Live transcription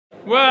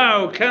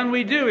Wow, can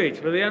we do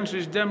it? Well, the answer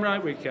is damn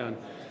right we can.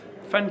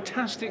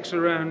 Fantastic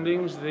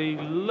surroundings, the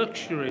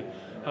luxury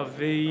of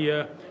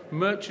the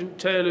Merchant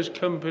Tailors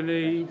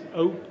Company,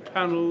 oak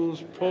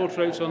panels,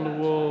 portraits on the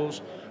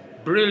walls,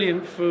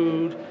 brilliant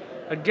food,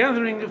 a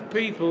gathering of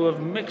people of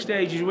mixed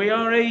ages. We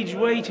are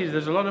age-weighted,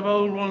 there's a lot of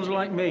old ones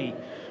like me,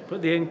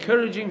 but the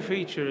encouraging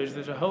feature is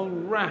there's a whole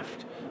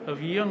raft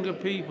of younger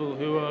people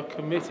who are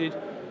committed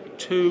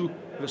to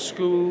the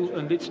school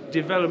and its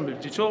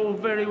development. It's all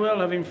very well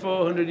having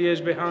 400 years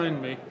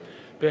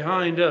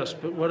behind us,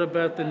 but what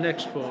about the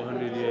next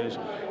 400 years?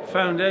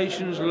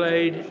 Foundations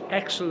laid,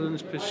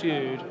 excellence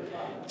pursued.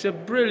 It's a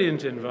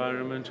brilliant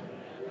environment.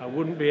 I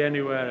wouldn't be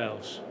anywhere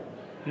else.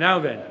 Now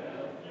then,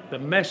 the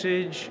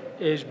message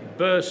is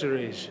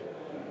bursaries.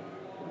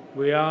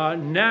 We are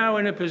now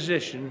in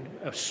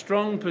a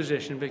strong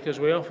position, because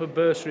we offer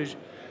bursaries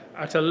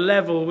at a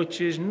level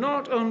which is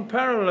not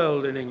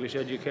unparalleled in English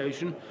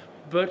education,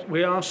 but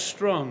we are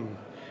strong.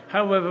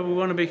 However, we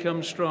want to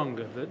become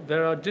stronger.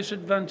 There are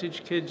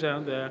disadvantaged kids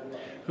out there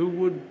who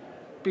would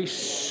be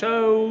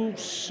so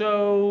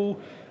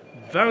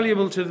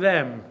valuable to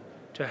them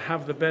to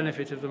have the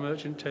benefit of the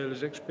Merchant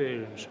Tailors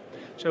experience.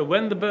 So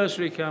when the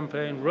bursary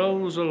campaign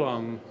rolls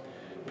along,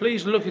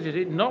 please look at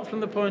it not from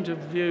the point of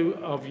view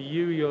of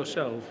you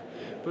yourself,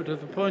 but from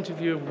the point of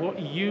view of what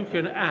you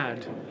can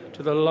add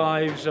to the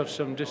lives of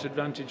some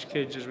disadvantaged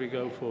kids as we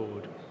go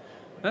forward.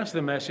 That's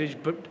the message.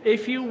 But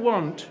if you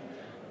want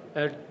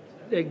an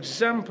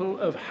example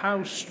of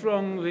how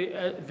strong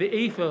the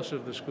ethos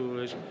of the school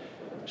is,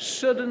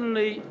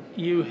 suddenly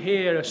you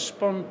hear a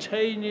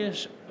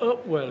spontaneous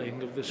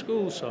upwelling of the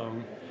school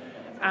song,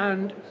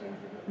 and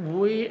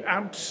we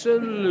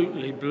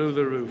absolutely blew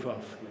the roof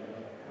off.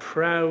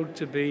 Proud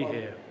to be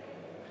here.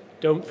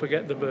 Don't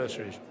forget the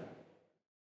bursaries.